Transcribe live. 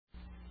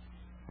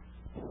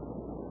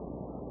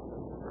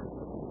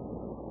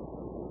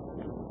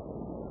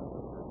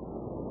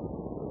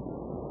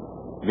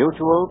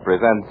Mutual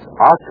presents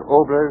Art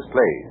Obler's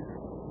Plays.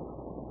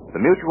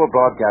 The Mutual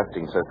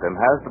Broadcasting System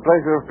has the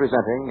pleasure of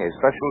presenting a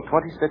special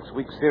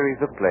 26-week series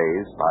of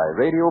plays by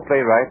radio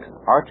playwright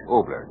Art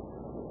Obler.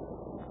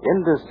 In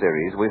this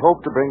series, we hope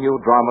to bring you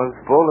dramas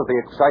full of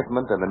the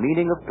excitement and the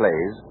meaning of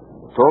plays,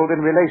 told in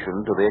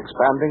relation to the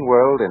expanding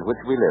world in which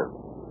we live.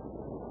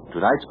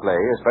 Tonight's play,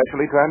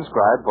 especially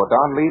transcribed for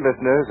Don Lee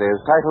listeners,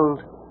 is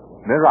titled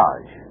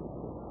Mirage.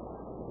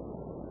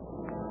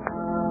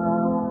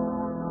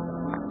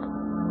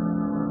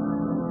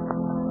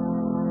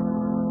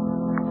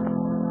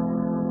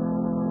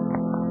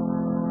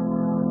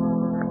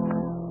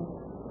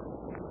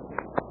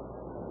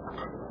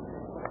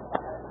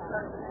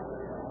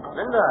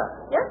 Linda.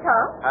 Yes,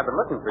 Carl? I've been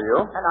looking for you.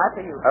 And I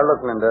for you.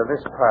 Look, Linda,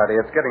 this party,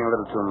 it's getting a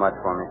little too much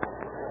for me.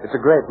 It's a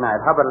great night.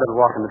 How about a little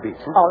walk on the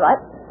beach? All right.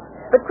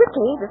 But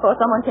quickly, before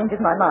someone changes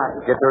my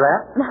mind. Get your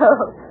wrap? No.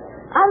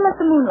 I'll let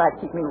the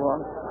moonlight keep me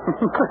warm.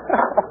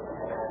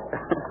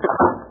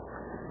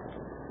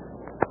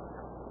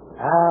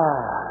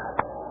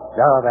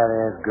 Oh, that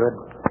is good.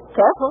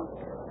 Careful.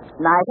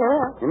 Night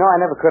air. You know, I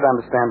never could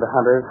understand the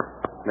hunters.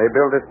 They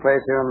build this place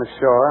here on the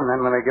shore, and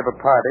then when they give a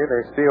party,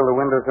 they seal the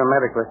windows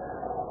hermetically.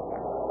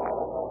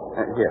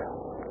 Here,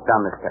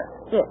 down this path.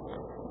 Yes.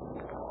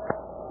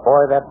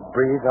 Boy, that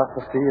breeze off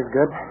the sea is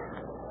good.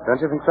 Don't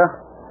you think so?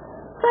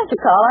 Thank you,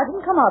 Carl. I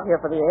didn't come out here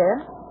for the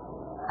air.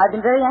 I've been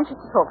very anxious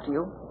to talk to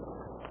you.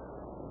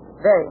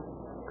 Very.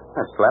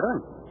 That's flattering.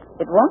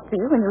 It won't be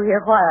when you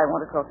hear why I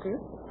want to talk to you.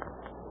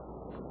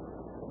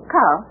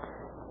 Carl,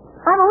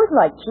 I've always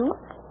liked you.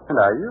 And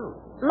are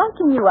you?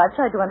 Liking you, I've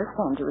tried to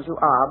understand you as you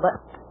are, but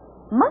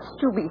must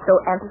you be so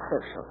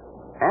antisocial?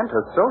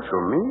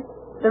 Antisocial, me?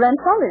 The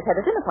Rensselaers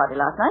had a dinner party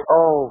last night.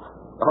 Oh,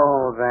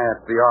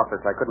 that. The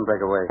office. I couldn't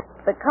break away.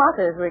 The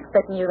Carters were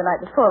expecting you the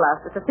night before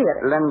last at the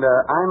theater. Linda,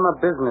 I'm a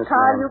businessman.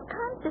 Carl, you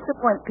can't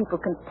disappoint people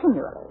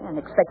continually and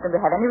expect them to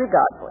have any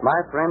regard for you.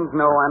 My friends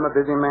know I'm a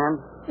busy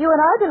man. You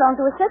and I belong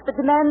to a set that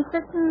demands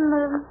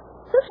certain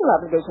social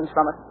obligations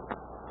from us.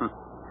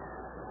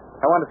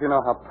 I wonder if you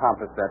know how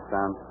pompous that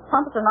sounds.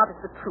 Pompous or not,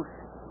 it's the truth.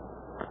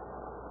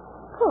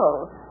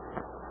 Paul,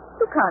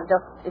 you can't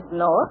just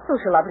ignore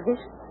social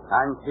obligations.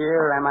 I'm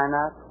here, am I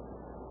not?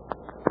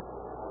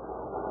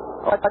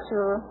 But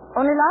you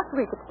only last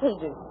week at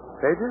Cage's.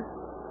 Cage's?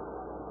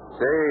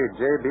 Say,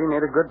 J.B.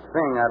 made a good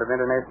thing out of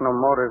International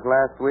Motors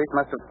last week.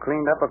 Must have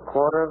cleaned up $250,000.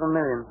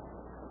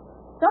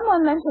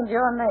 Someone mentioned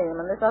your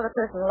name, and this other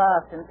person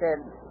laughed and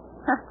said,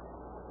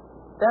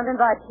 don't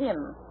invite him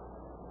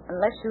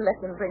unless you let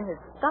him bring his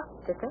stock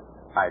ticket.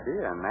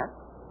 Idea, and that?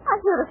 I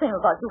feel the same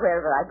about you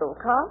wherever I go,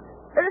 Carl.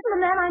 There isn't a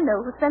man I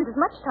know who spends as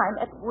much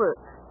time at work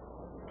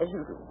as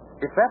you do.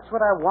 If that's what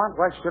I want,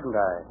 why shouldn't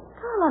I?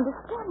 Carl,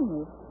 understand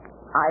me.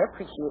 I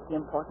appreciate the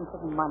importance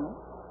of money.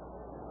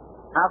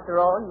 After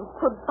all, you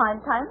could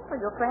find time for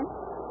your friends.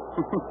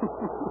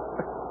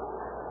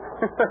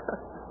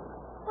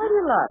 Why do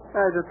you laugh?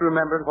 I just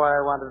remembered why I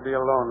wanted to be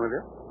alone with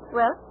you.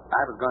 Well?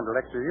 I was going to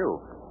lecture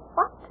you.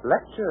 What?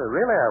 Lecture?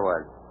 Really, I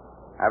was.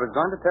 I was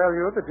going to tell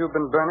you that you've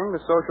been burning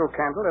the social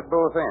candle at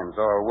both ends,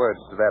 or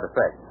words to that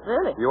effect.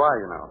 Really? You are,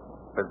 you know.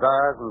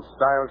 Bazaars and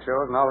style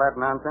shows and all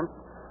that nonsense.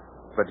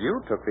 But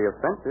you took the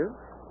offensive,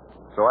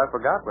 so I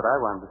forgot what I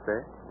wanted to say.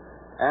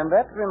 And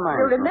that reminds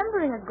me... You're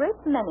remembering a great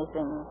many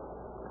things,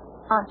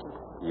 aren't you?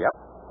 Yep.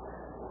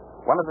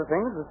 One of the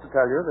things is to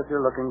tell you that you're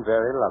looking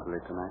very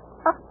lovely tonight.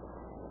 Huh.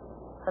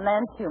 The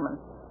man's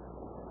human.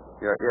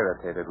 You're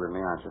irritated with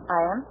me, aren't you?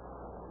 I am?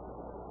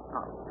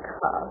 Oh,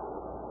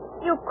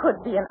 Carl. You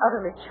could be an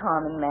utterly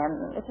charming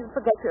man if you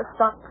forget your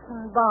stocks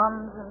and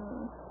bonds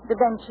and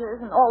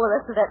debentures and all the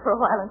rest of that for a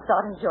while and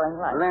start enjoying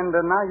life.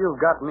 Linda, now you've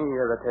got me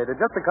irritated.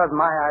 Just because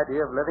my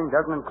idea of living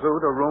doesn't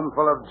include a room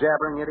full of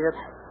jabbering idiots.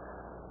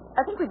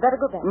 I think we'd better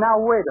go back. Now,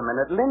 wait a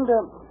minute. Linda,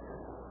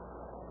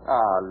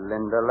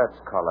 let's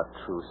call a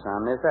truce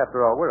on this.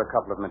 After all, we're a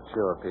couple of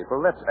mature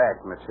people. Let's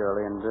act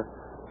maturely and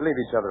leave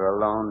each other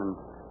alone and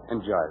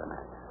enjoy the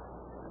night.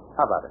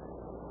 How about it?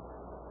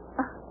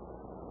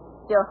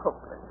 You're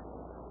hopeless.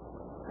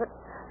 But...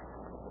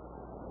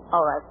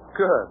 All right.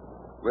 Good.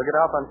 We'll get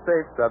off on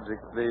safe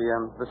subjects. The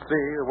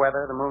sea, the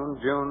weather, the moon,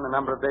 June, the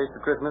number of days to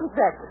Christmas.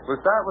 Exactly.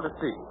 We'll start with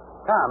the sea.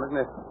 Tom, isn't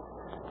it?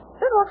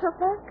 Don't walk so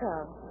fast,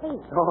 Carl.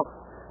 Please. Oh,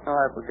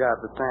 I forgot.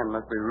 The sand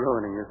must be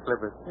ruining your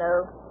slippers.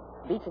 No.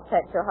 Beach has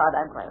packed so hard,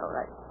 I'm quite all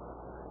right.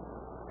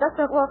 Just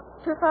don't walk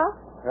too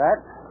fast. Right.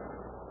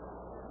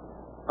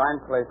 Fine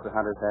place the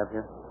hunters have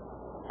here.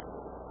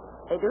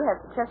 They do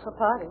have successful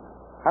parties.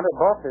 Hunter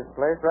bought this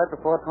place right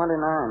before 29.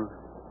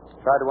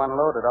 Tried to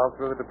unload it all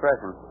through the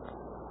Depression.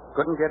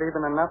 Couldn't get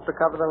even enough to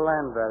cover the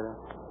land value.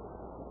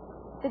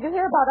 Did you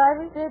hear about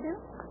Ivy's debut?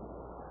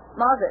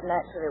 Margaret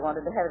naturally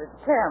wanted to have it at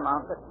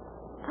Paramount, but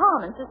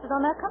Tom insisted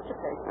on that country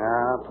place.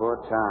 Ah, poor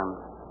Tom.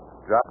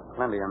 Dropped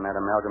plenty on that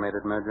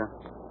amalgamated merger.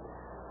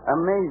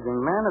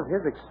 Amazing. Man of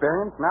his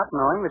experience not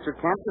knowing that you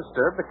can't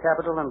disturb the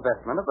capital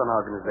investment of an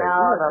organization.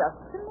 Now,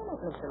 without... just a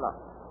minute, Mr.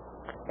 Locke.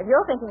 If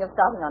you're thinking of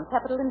starting on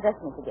capital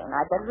investments again,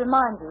 I'd better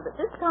remind you that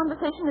this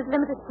conversation is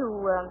limited to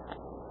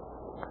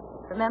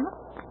Remember?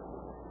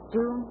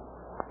 June,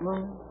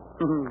 moon.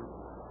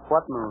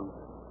 What moon?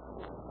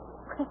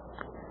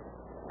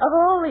 Of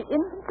all the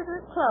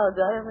inconsiderate clouds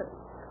I ever...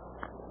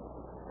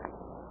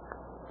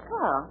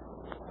 Carl,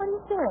 what are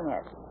you staring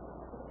at?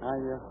 I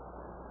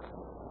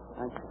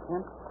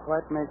can't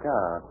quite make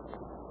out.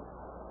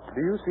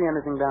 Do you see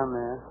anything down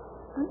there?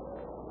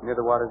 Near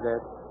the water's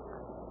edge?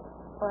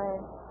 Why...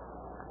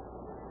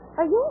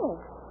 Oh, yes.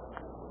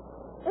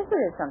 Yes,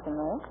 there is something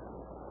there.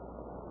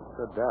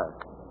 So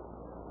dark.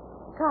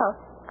 Carl,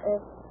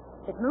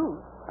 it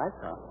moves. I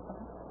saw.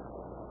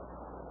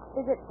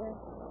 Is it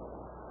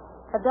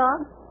a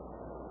dog?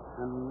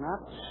 I'm not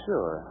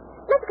sure.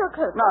 Let's go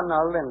closer.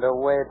 No, Linda,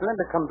 wait.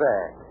 Linda, come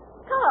back.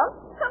 Carl,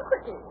 come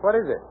quickly. What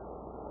is it?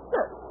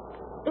 Look,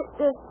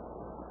 there's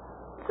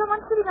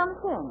someone sitting on the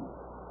sand.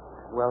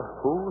 Well,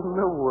 who in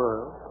the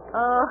world?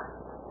 Oh,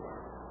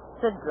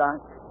 the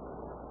drunk.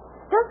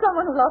 Just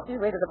someone who lost his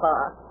way to the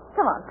bar.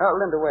 Come on. Oh,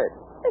 Linda, wait.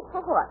 Wait,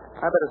 for what?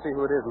 I better see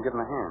who it is and give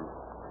him a hand.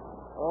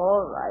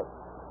 All right.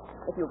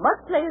 If you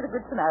must play the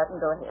Good Samaritan,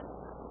 go ahead.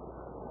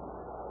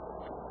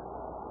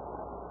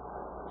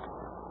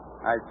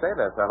 I say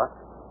there, fella.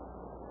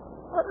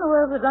 What in the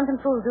world is the drunken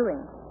fool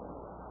doing?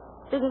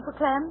 Digging for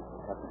clams?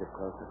 Have to get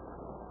closer.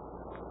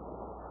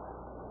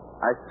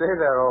 I say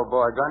there, old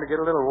boy. Going to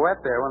get a little wet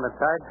there when the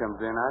tide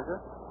comes in, aren't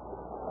you?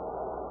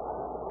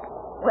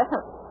 Well,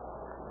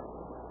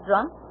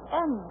 drunk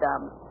and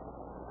dumb.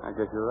 I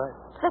guess you're right.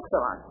 Let's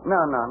go on.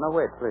 No,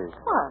 wait, please.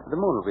 What? The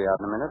moon will be out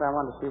in a minute. I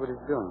want to see what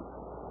he's doing.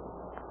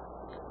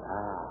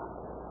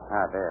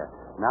 There.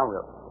 Now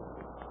we'll...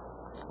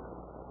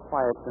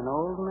 Why, it's an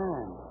old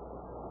man.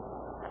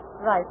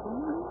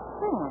 Writing in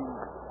sand.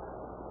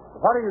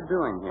 What are you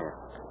doing here?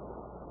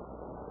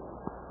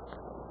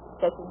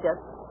 Guess you just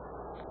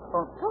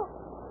won't talk.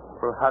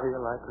 Well, how do you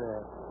like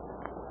that?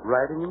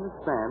 Writing in the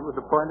sand with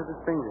the point of his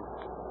finger.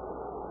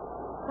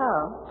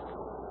 Oh.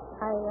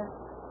 I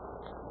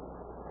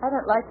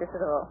don't like this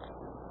at all.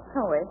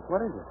 Oh, wait.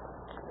 What is it?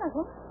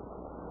 Nothing.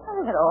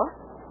 Nothing at all.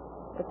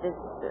 If this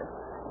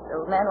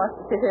old man wants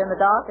to sit here in the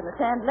dark in the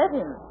sand, let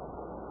him.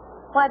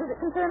 Why does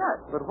it concern us?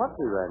 But what's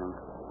he writing?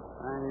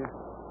 I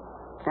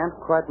can't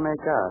quite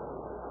make out.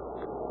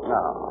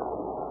 No.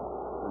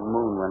 The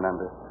moon went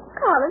under.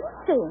 Carl, are you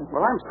saying?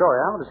 Well, I'm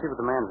sorry. I want to see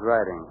what the man's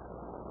writing.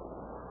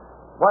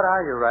 What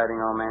are you writing,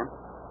 old man?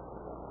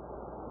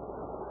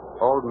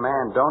 Old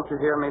man, don't you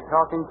hear me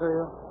talking to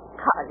you?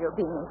 Carl, you're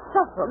being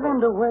insufferable.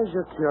 Linda, where's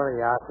your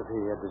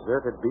curiosity? A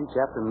deserted beach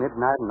after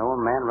midnight, an old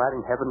man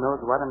writing heaven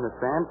knows what in the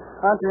sand?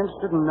 Aren't you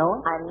interested in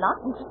knowing? I'm not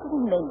interested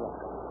in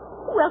maniacs.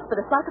 Who else but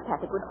a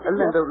psychopathic would sit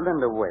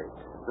Linda, wait.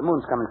 The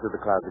moon's coming through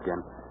the clouds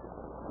again.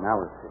 Now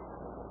we'll see.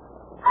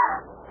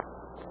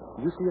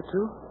 You see it,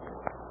 too?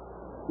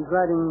 He's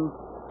writing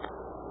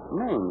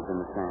names in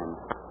the sand.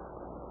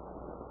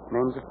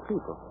 Names of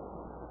people.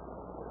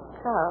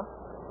 Carl.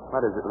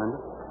 What is it, Linda?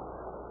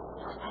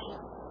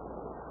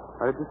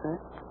 What did you say?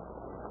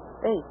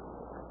 Face.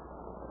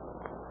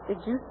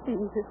 Did you see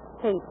his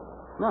face?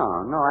 No,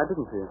 I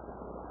didn't see it.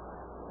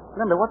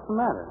 Linda, what's the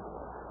matter?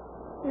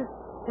 His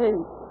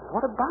face.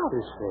 What about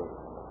his face?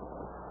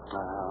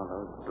 Oh,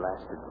 those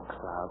blasted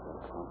clouds I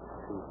can't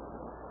see.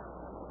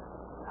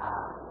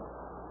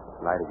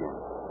 Light again.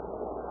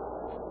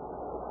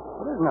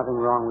 Well, there's nothing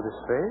wrong with his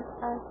face.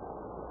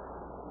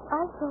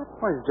 I thought...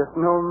 Well, he's just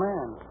an old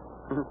man.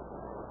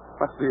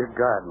 Must be a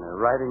gardener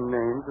writing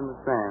names in the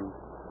sand.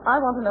 I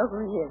want to know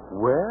who he is.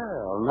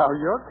 Well, now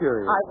you're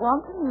curious. I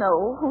want to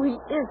know who he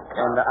is,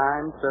 Carl. And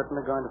I'm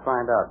certainly going to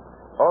find out.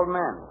 Old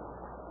man,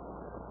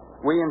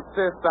 we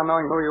insist on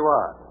knowing who you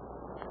are.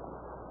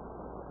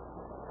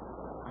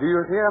 Do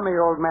you hear me,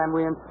 old man?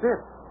 We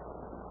insist.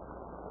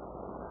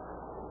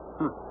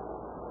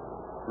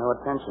 No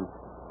attention.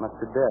 Must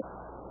be deaf.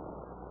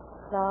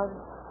 Clouds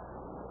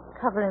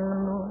covering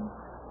the moon.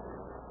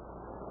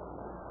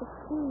 The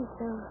sea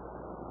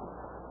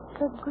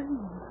so green.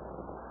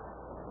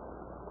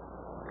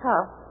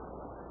 Carl,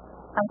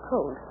 I'm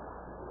cold.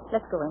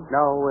 Let's go in.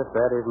 No, if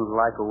that isn't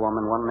like a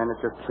woman, 1 minute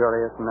you're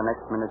curious and the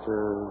next minute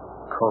you're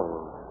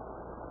cold.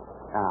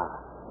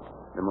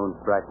 The moon's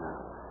bright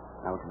now.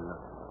 Now we can look.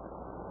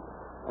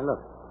 Now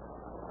look.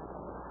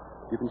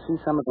 You can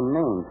see some of the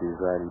names he's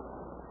writing.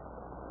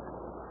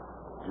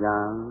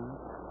 John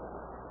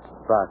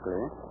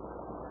Barclay,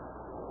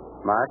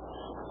 March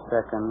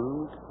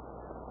 2nd,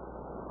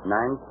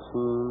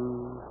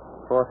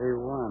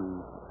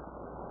 1941.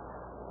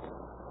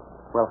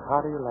 Well,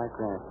 how do you like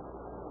that?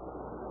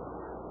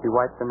 He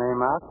wiped the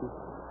name out and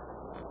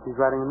he's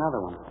writing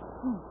another one.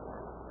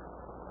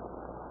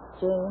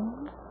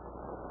 James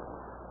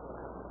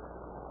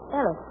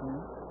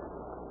Ellison,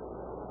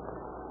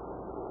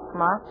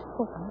 March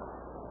 2nd,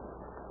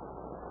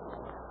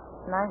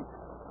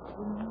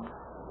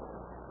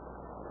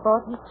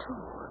 1942.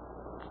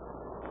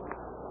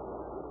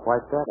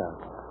 Wipe that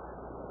out.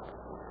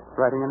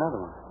 Writing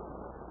another one.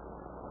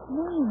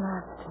 Name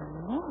after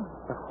name.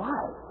 But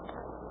why?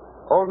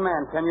 Old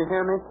man, can you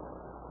hear me?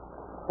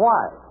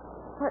 Why?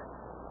 What?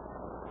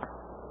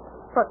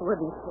 What would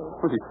he say?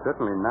 Well, he's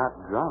certainly not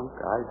drunk.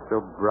 Eyes so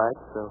bright,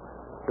 so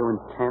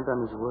intent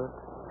on his work.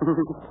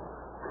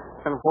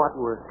 And what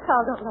work?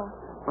 Carl, don't laugh.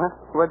 What?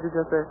 What'd you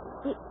just say?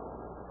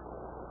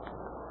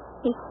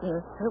 He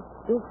seems so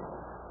busy.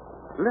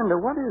 Linda,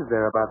 what is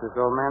there about this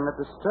old man that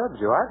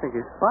disturbs you? I think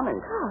he's funny.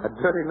 Carl. A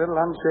dirty little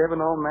unshaven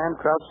old man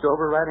crouched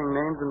over writing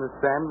names in the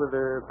sand with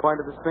the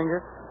point of his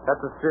finger. That's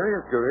a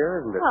serious career,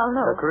 isn't it? Carl,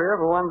 no. A career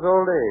for one's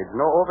old age.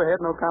 No overhead,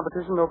 no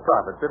competition, no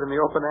profit. Sit in the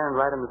open air and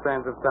write in the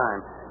sands of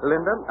time.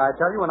 Linda, I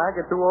tell you, when I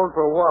get too old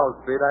for Wall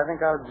Street, I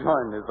think I'll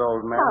join this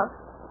old man. Carl.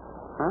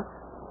 Huh?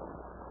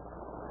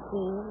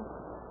 C-A-R.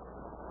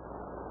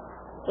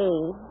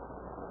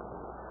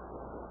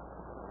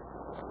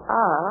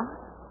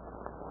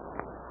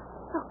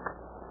 Look.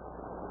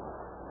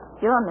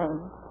 Your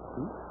name.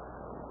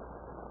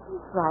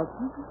 He's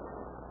writing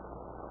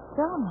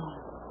your name.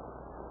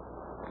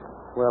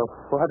 Well,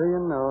 what do you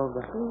know of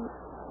the...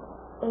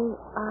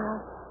 C-A-R.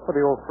 What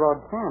the old fraud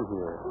can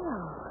hear? No.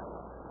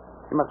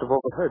 He must have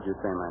overheard you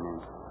say my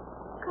name.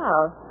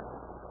 Carl.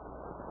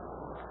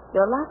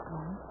 Your last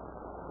name.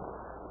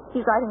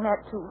 He's writing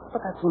that too.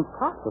 But that's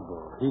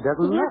impossible. He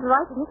doesn't He know. is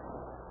writing it.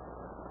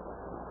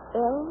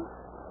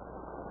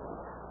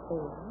 L-A.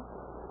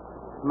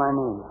 My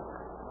name.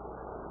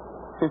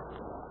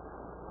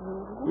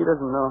 He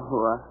doesn't know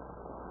who I...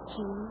 G.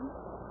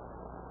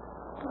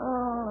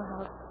 Oh,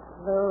 how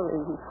slowly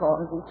he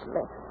forms each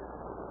letter.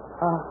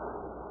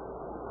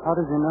 How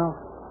does he know?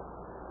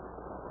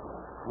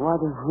 Why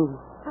does he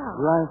How?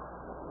 write?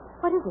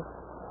 What is it?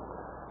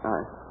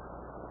 I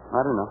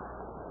don't know.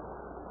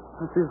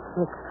 I feel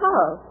sick.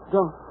 Carl.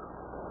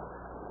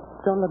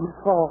 Don't let me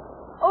fall.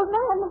 Oh,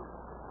 man.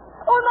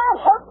 Oh, man,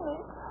 help me.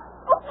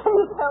 Oh,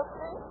 please help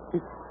me.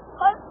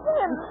 I'm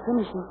thin.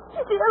 Finish me.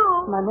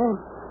 Ill. My name.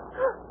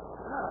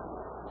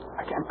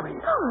 I can't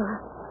breathe. Carl,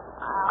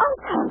 I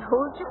can't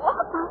hold you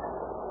up.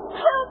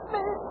 Help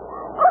me.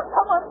 Oh,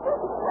 someone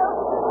please help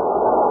me.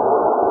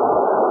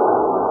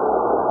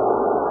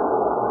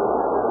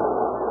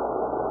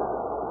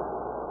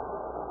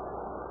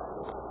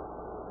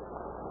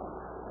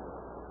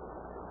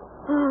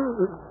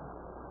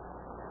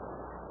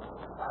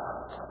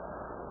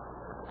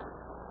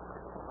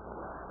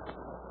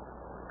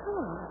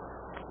 Carl,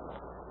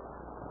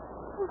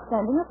 you're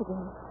standing up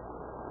again.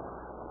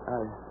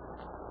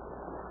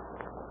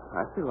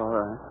 I feel all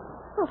right.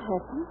 What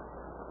happened?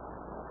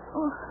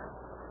 Oh,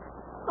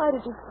 why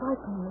did you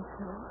frighten me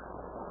so?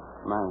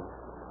 My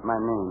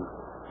name.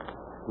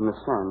 In the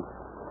sand.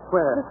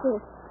 Where? Look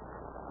this.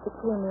 It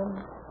came in.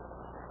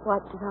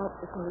 Wiped it out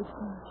before we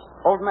finished.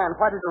 Old man,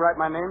 why did you write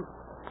my name?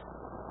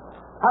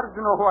 How did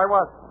you know who I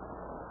was?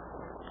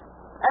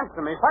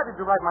 Answer me. Why did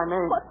you write my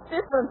name? What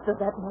difference does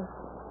that make?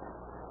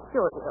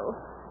 You're ill.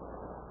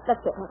 Let's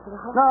get back to the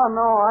house.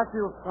 No, I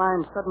feel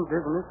fine. Sudden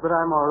dizziness, but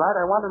I'm all right.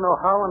 I want to know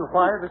how and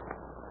why this...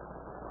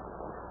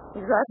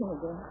 He's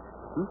writing again.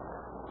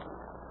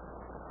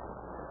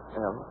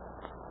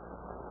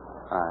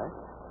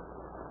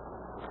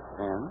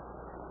 L-I-N.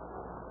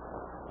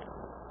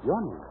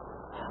 Your name.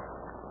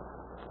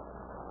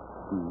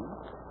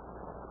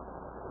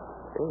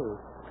 A.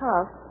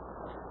 Carl,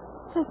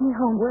 take me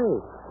home.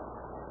 Wait.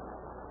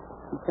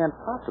 You can't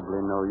possibly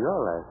know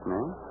your last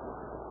name.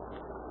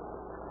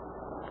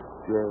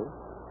 J.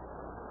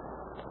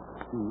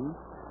 E.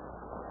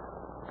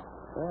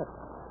 F.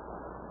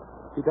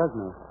 He does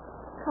know.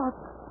 Carl,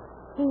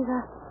 he's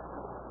I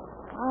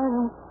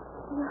don't...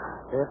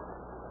 F.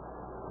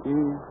 E.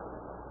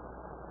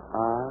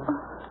 R.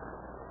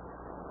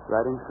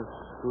 Writing so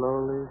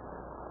slowly,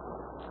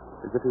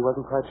 as if he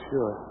wasn't quite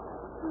sure.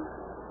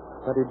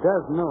 But he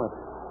does know it.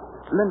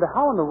 Linda,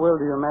 how in the world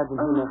do you imagine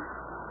he knows?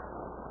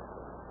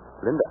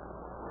 Linda.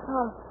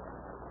 Carl,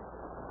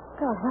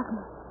 help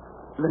me.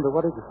 Linda,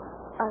 what is it?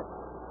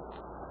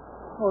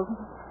 Hold me.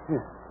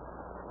 Yes.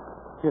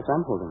 Yes,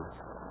 I'm holding it.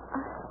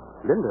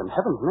 Linda, in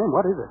heaven's name,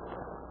 what is it?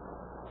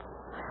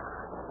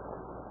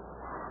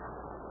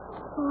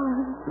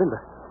 Linda.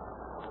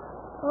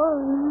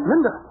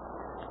 Linda.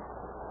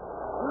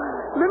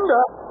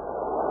 Linda.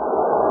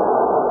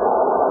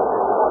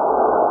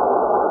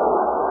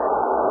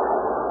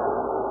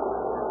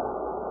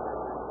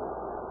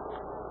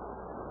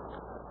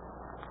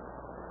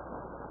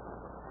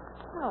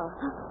 Oh.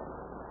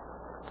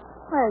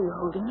 Why are you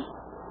holding me?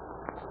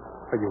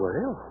 Oh, you were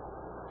ill.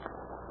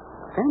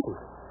 Fainting.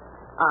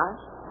 I?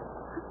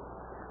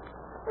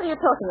 What are you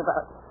talking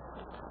about?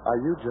 Are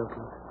you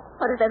joking?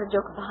 What is that a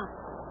joke about?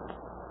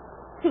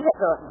 See that,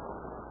 Gordon?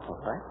 All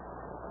right.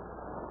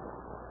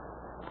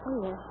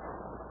 Oh, yes.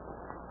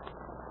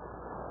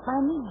 My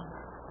name.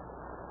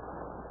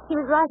 He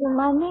was writing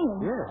my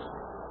name. Yes.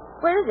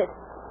 Where is it?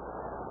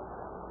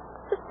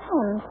 The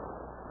pen.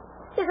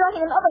 He's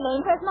writing another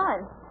name. Where's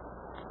mine?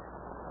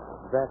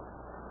 That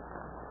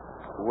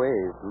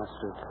wave must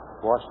have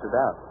washed it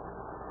out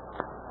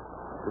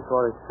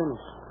before it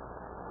finished.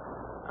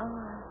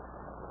 Oh,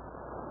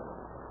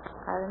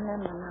 I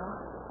remember now.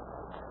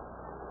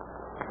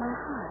 My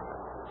heart.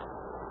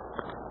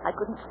 I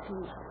couldn't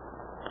see.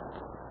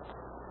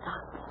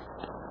 Darkness.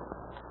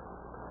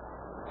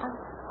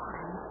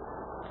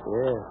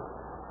 Yes.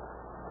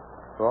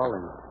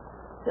 Falling.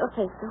 Your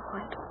face so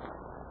white.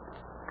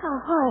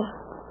 Carl, why?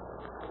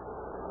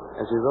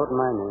 As you wrote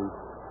my name,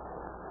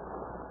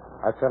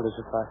 I felt as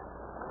if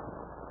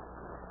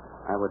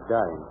I were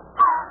dying.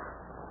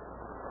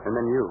 And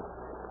then you.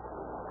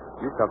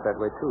 You felt that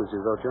way, too, as you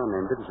wrote your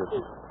name, didn't you?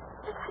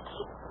 Yes, I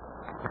did.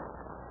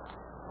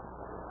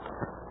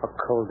 How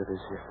cold it is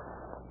here.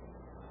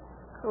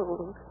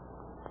 Cold.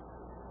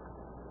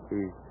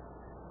 He's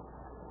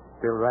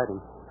still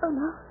writing. Oh,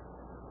 no.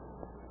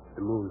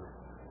 The moon.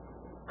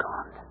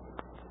 Gone.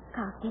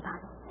 Carl, stay by me.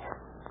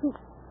 He's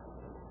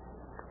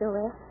still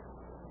there.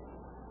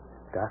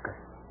 Darker.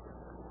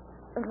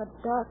 In the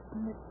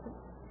darkness.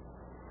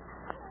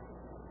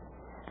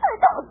 I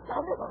don't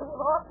tell you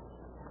anymore.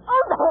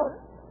 Oh, no.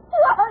 Who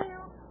are you?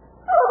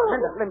 Oh.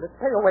 Linda,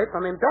 stay away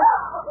from him.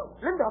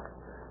 Don't.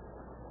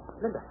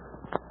 Linda.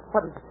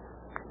 What is it?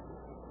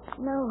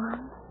 No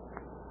one.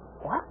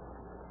 What?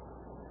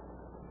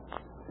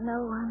 No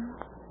one.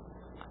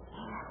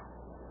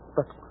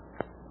 But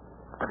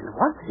he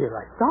was here.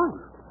 I saw him.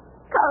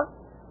 Carl.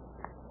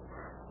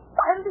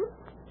 Find him.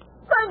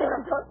 Find him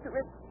and talk to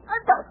him.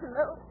 I've got to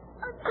know.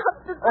 I've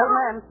got to know. Old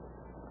man.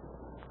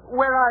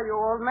 Where are you,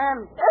 old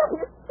man? There he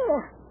is.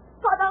 There.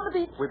 Far down the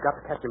beach. We've got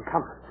to catch him.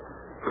 Come.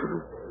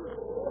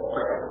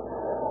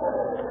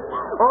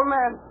 Old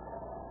man.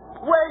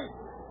 Wait.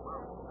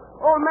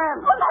 Old man.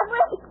 Oh, man,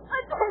 wait. I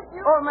beg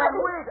you. Old man,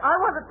 wait. I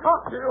want to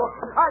talk to you.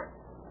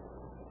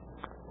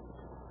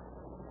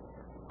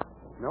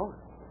 No.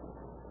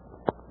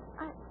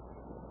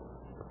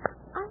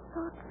 I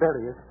thought... There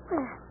he is.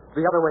 Where?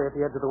 The other way at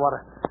the edge of the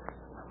water.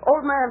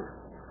 Old man.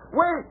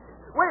 Wait.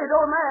 Wait,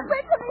 old man.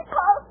 Wait for me,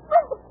 Carl.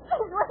 Wait.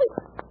 Please, wait.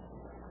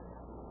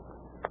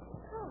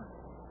 Oh.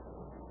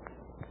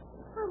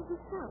 How did you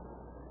stop?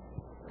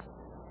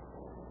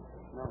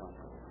 No one.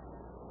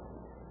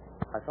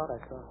 I thought I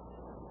saw.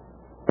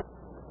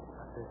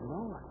 But there's no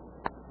one.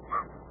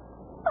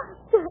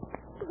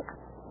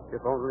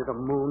 If only the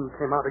moon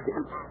came out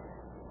again.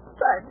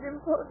 Find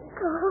him for me,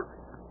 Carl.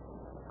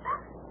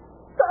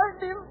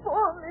 Find him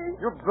for me.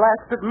 You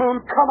blasted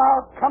moon, come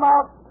out, come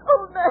out.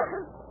 Oh,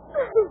 man.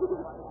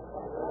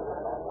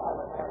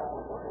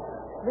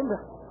 Linda.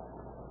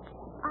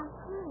 I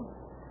heard.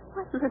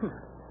 What? Linda.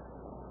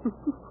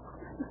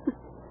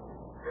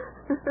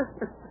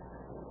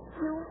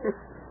 You're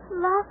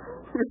laughing?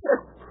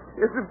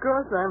 Yes, of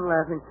course I'm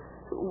laughing.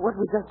 What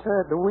we just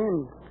heard, the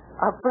wind.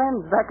 Our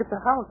friends back at the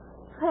house.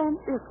 Friends?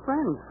 Yes,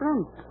 friends.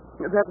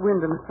 That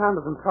wind and the sound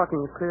of them talking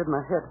has cleared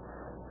my head.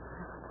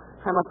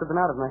 I must have been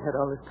out of my head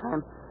all this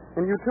time.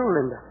 And you too,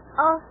 Linda.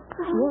 Our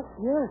friends?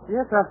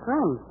 Yes, our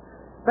friends.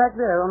 Back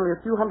there, only a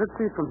few hundred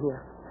feet from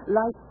here.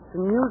 Lights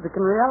and music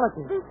and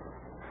reality.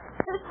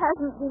 This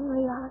hasn't been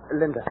reality.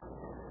 Linda,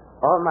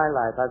 all my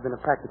life I've been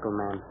a practical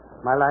man.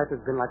 My life has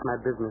been like my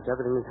business.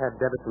 Everything has had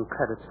debits and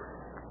credits.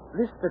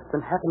 This that's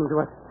been happening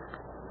to us...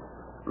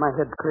 My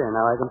head's clear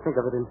now. I can think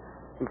of it in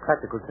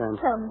practical terms.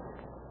 Tell me.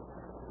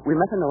 We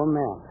met an old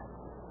man.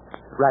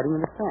 Writing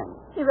in the sand.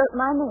 He wrote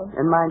my name.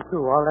 And mine,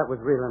 too. All that was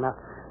real enough.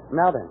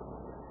 Now then,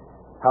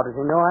 how does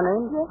he know our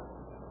names? Yes.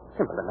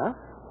 Simple enough.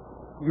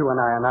 You and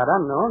I are not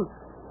unknown.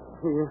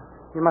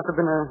 He must have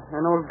been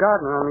an old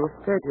gardener on the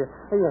estate here.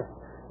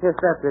 Yes,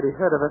 that's it. He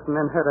heard of us and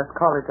then heard us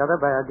call each other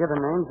by our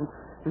given names,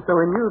 and so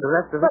he knew the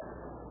rest of it.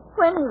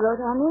 When he wrote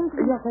our names?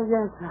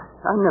 Yes.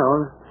 I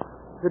know.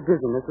 The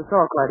dizziness, it's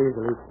all quite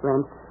easily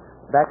explained.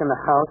 Back in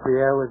the house, the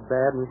air was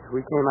bad, and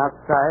we came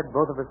outside,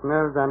 both of us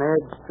nerves on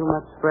edge, too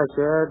much fresh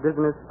air,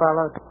 dizziness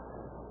followed.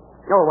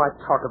 Oh, why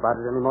talk about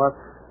it anymore?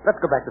 Let's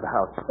go back to the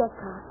house. Yes,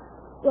 Carl.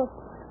 Yes,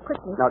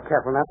 quickly. Now,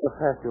 careful, not so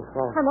fast you'll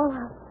fall. I'm all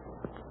right.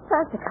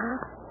 Faster, Carl.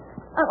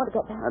 I want to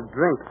get back. A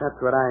drink, that's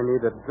what I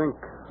need, a drink.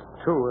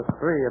 2 or 3,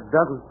 a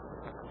dozen.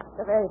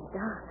 It's very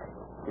dark.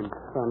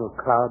 Infernal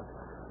clouds.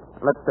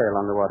 Let's sail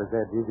on the water's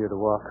edge, easier to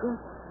walk. Yes.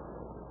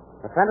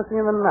 A fantasy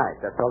in the night,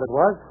 that's all it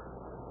was.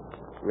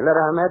 We let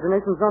our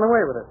imaginations run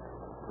away with us.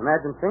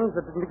 Imagine things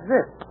that didn't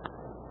exist.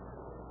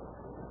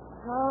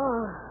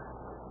 Oh.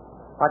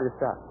 Why do you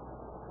stop?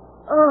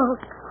 Oh.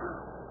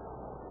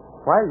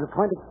 Why are you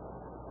pointing?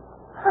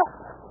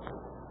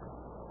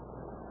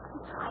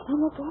 It's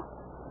writing again.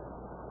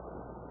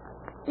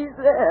 He's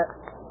there.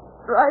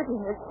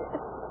 Writing again.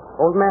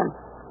 Old man.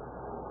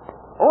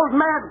 Old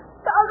man!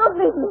 Carl, don't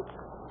leave me.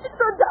 It's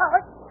so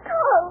dark.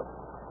 Carl.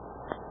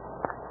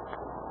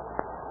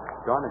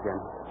 Gone again.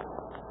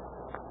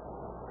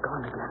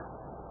 Gone again.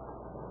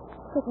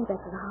 Take me back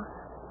to the house.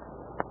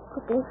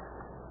 Quickly.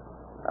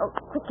 Oh,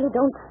 quickly,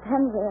 don't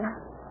stand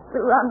there.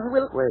 We'll run,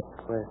 Wait.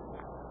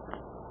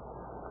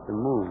 The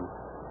moon.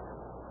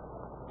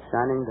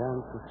 Shining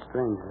down so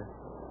strangely.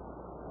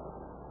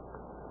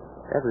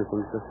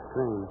 Everything's so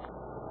strange.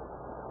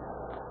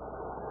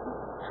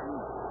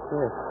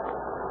 Yes.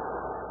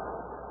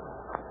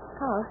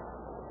 Carl.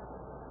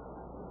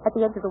 At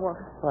the edge of the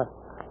water. What?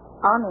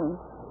 Our names.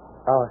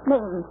 Oh,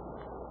 Names.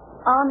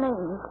 Our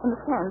names in the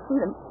sand. See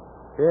them?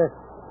 yes.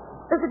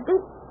 There's a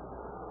date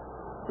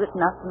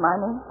written after my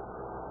name.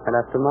 And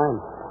after mine.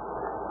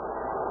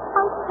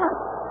 I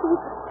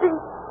See?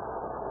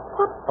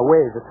 What? A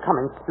wave is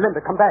coming.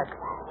 Linda, come back.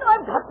 No,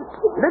 I've got to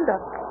see. Linda!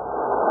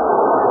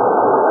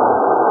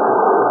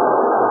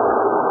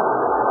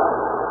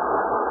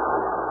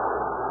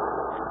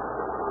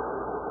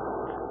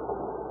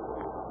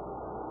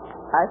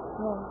 I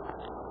saw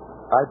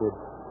I did.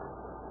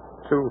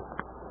 Too.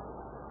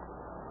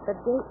 the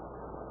date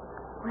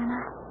when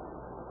I...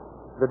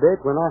 The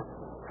date when I...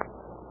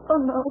 Oh,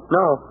 no.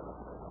 No.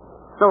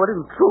 No, it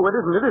isn't true. It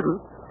isn't. It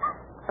isn't.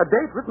 A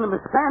date written in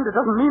the sand, it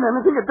doesn't mean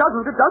anything. It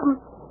doesn't. It doesn't.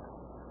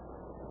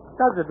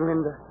 Does it,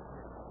 Linda?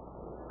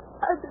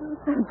 I didn't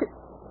think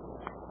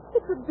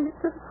it would be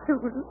so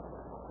soon.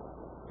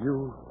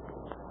 You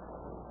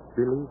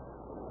believe?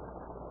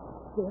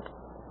 Yes.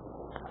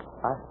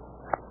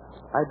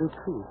 I do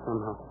too,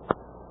 somehow.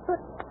 But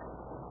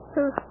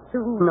so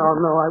soon.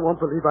 No, I won't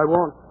believe. I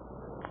won't.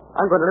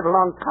 I'm going to live a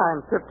long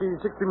time,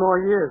 50, 60 more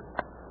years.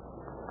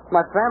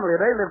 My family,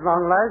 they live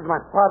long lives.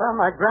 My father,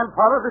 my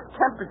grandfather. This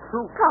can't be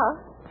true. Carl.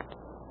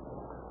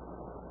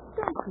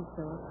 Don't be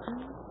so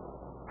afraid.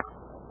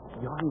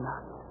 You're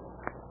not.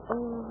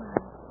 Oh,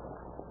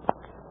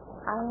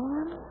 I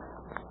am.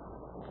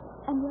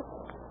 And yet,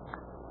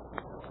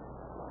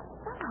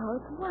 somehow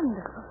it's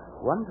wonderful.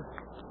 Wonderful.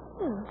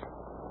 Yes.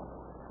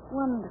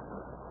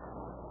 Wonderful.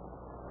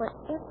 What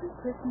every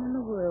person in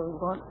the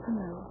world wants to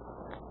know.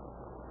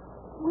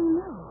 We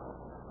know.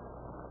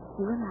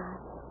 You and I.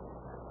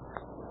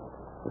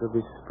 It'll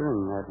be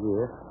spring that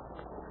year.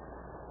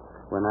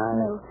 When I...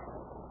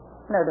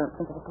 No, don't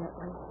think of it that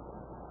way.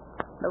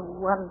 The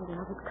wonder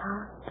of it,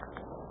 Carl.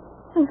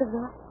 Think of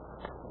that.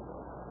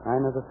 I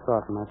never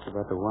thought much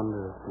about the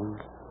wonder of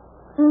things.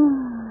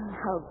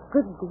 How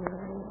good dear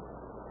is.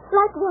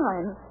 Like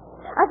wine.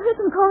 I've heard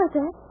them call it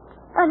that.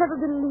 I never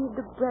believed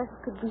the breath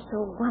could be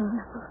so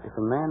wonderful. If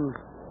a man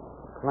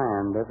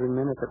planned every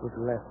minute that was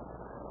left,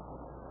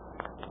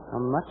 how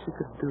much he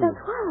could do.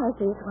 That's why I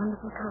say it's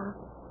wonderful, Carl.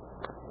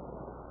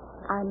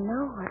 I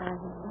know what I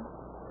will.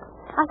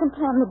 I can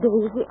plan the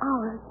days, the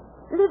hours,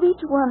 live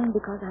each one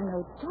because I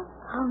know just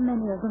how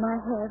many of them I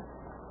have.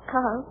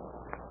 Carl.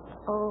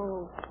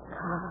 Oh,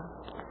 Carl.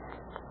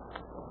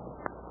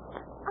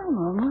 I'm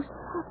almost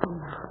happy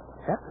now.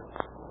 Happy?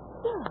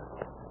 Yes.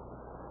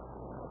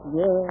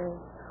 Yes,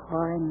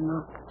 why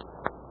not?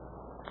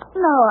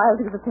 Now I'll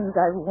do the things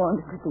I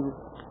wanted to do.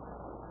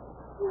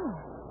 Yes.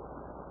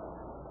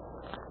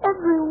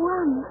 Every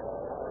one.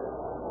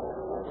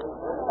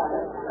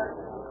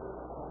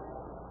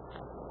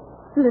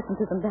 Listen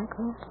to them back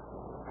there.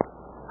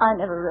 I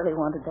never really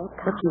wanted that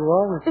car. But you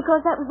always...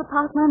 Because that was the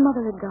path my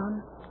mother had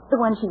gone.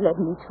 The one she led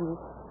me to.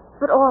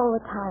 But all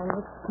the time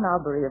with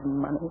snobbery of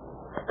money.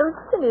 Those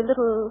silly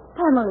little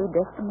family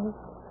destinies.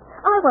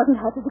 I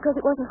wasn't happy because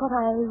it wasn't what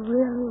I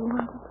really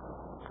wanted.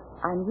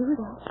 I knew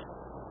that.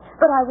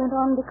 But I went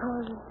on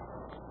because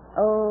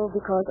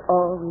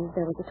always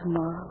there was a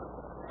tomorrow.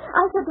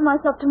 I said to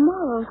myself,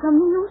 tomorrow, some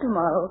new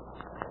tomorrow,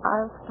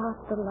 I'll start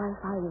the life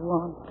I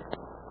want.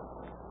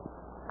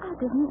 I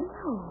didn't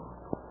know.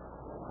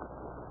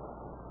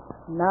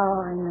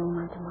 Now I know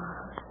my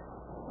tomorrow.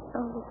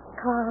 Oh,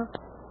 Carl,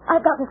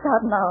 I've got to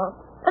start now.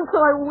 And so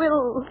I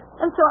will.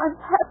 And so I'm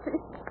happy.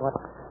 What?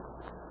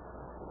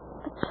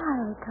 A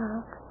child,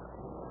 Carl.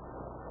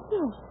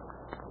 Yes.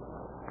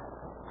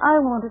 I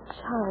want a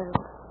child.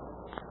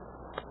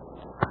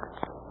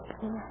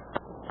 Yes.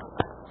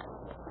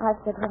 I've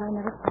said what I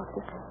never thought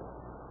to say.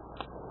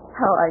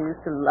 How I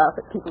used to laugh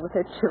at people with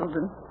their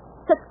children.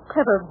 Such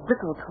clever,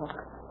 brittle talk.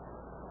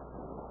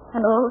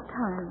 And all the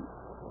time,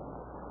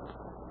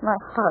 my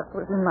heart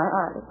was in my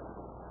eyes.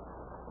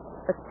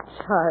 A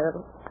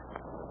child.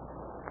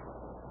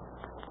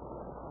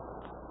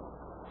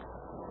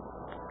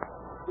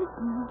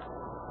 Listen.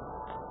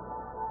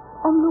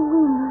 On the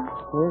wind.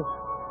 Yes.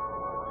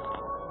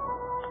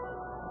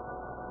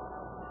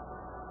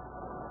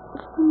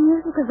 It's the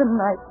music of the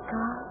night,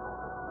 God.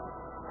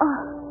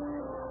 Oh,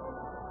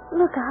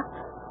 look up.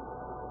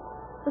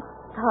 The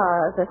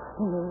stars are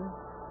singing.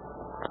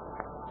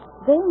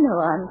 They know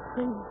I'm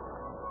free.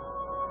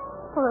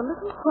 For a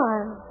little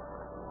while,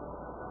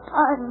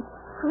 I'm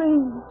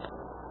free.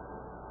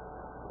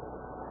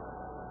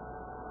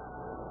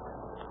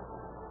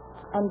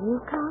 And you,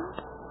 Carl?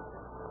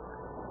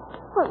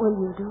 What will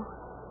you do?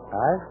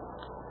 I?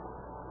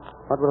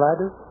 What will I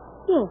do?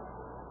 Yes.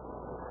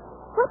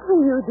 What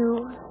will you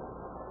do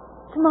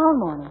tomorrow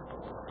morning?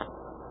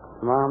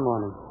 Tomorrow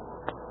morning.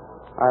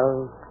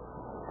 I'll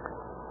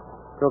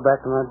go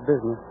back to my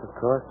business, of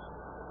course.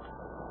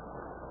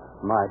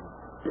 My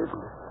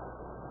business.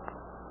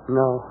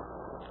 No.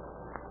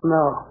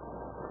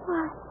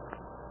 Why,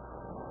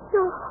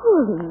 you're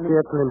holding me.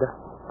 Yes, Linda.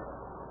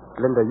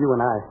 Linda, you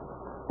and I,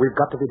 we've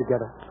got to be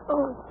together.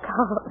 Oh,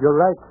 Carl. You're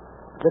right.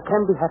 There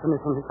can be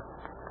happiness in it.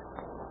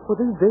 For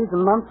these days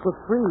and months were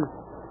free.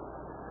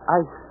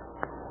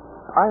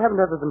 I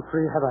haven't ever been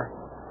free, have I?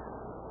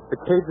 The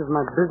cage of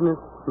my business,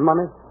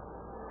 money.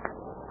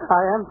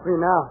 I am free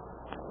now.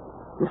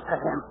 Yes, I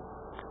am.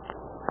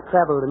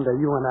 Travel, Linda,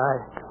 you and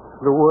I.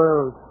 The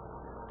world.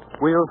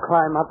 We'll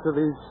climb up to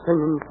these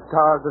singing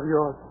stars of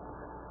yours.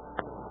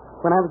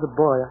 When I was a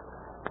boy,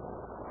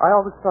 I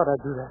always thought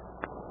I'd do that.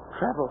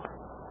 Travel.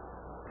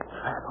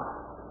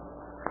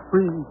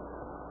 Free.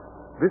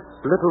 This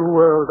little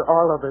world,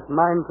 all of it,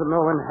 mine to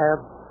know and have.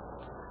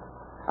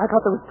 I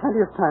thought there was plenty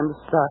of time to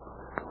start.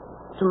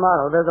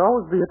 Tomorrow, there'd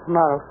always be a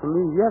tomorrow for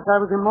me. Yes, I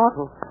was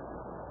immortal.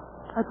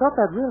 I thought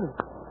that really.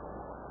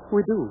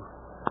 We do.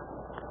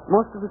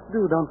 Most of us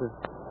do, don't we?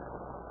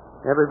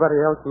 Everybody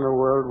else in the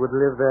world would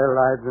live their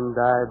lives and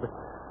die,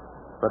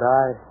 but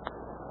I,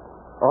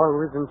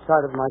 always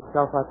inside of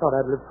myself, I thought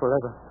I'd live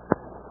forever.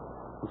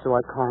 And so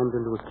I climbed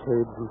into a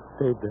cage and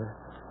stayed there.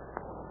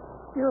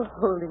 You're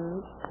holding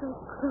me so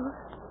close.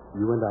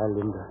 You and I,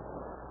 Linda,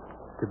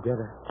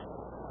 together,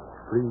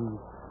 free,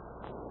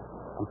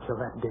 until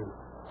that day.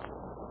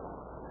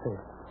 Say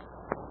it.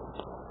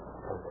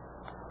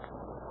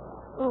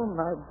 Oh,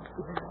 my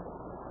dear.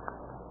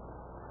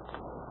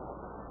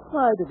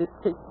 Why did it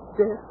take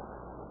death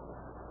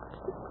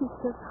to teach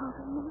us how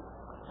to live?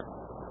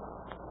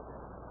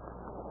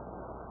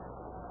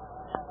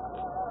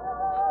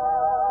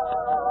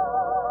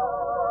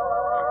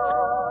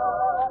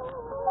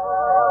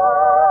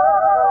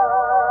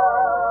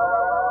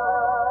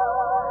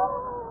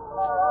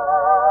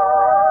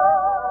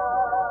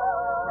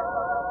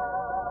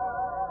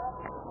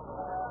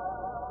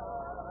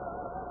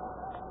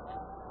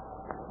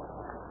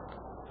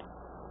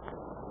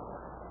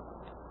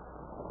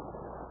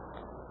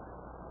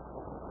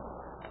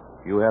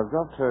 You have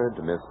just heard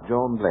Miss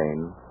Joan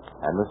Blaine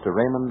and Mr.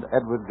 Raymond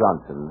Edward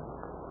Johnson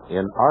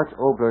in Art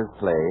Obler's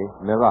play,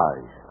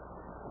 Mirage.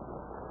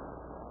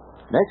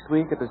 Next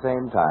week at the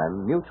same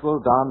time, Mutual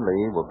Don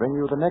Lee will bring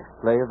you the next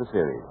play of the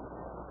series.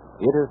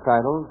 It is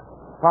titled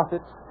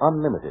Profits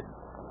Unlimited.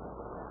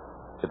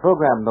 The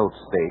program notes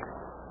state,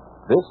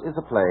 this is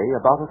a play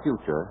about a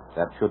future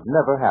that should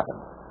never happen.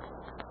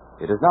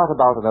 It is not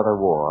about another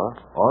war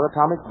or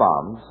atomic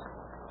bombs,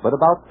 but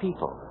about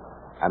people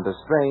and a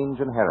strange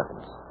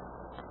inheritance.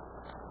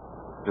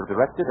 It is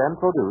directed and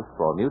produced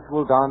for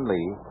Mutual Don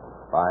Lee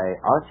by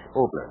Arch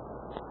Obler.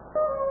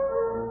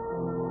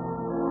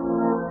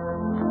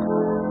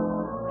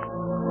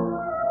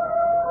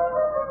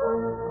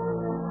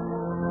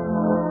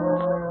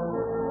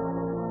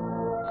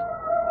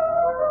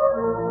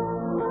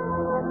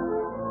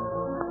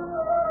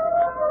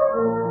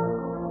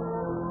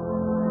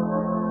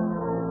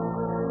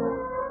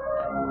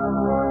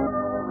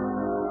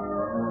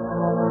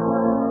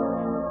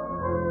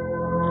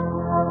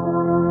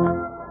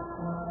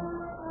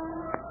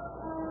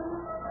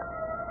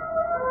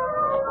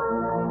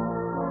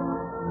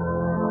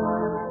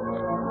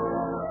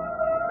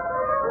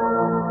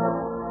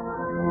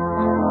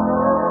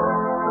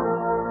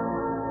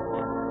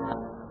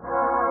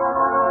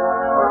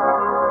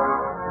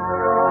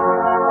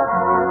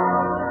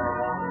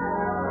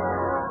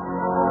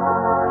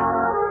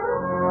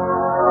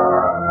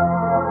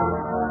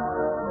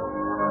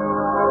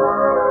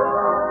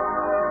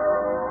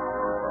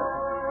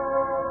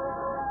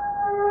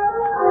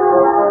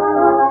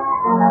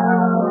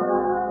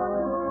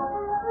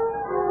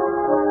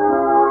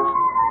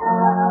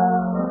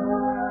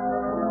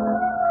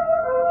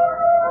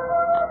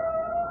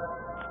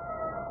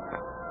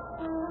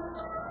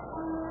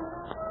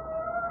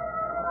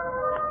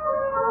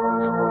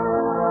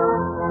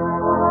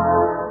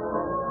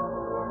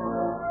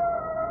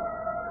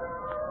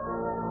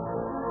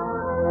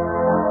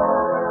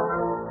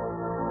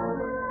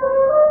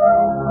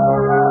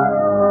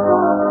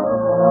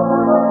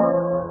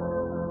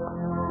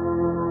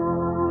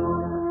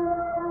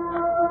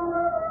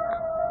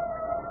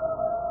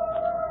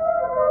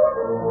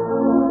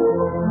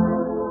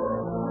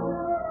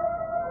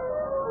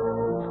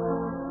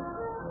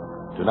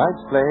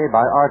 Tonight's play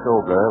by Art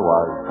Obler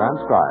was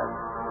transcribed.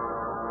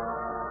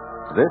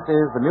 This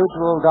is the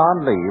Mutual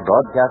Don Lee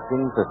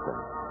Broadcasting System.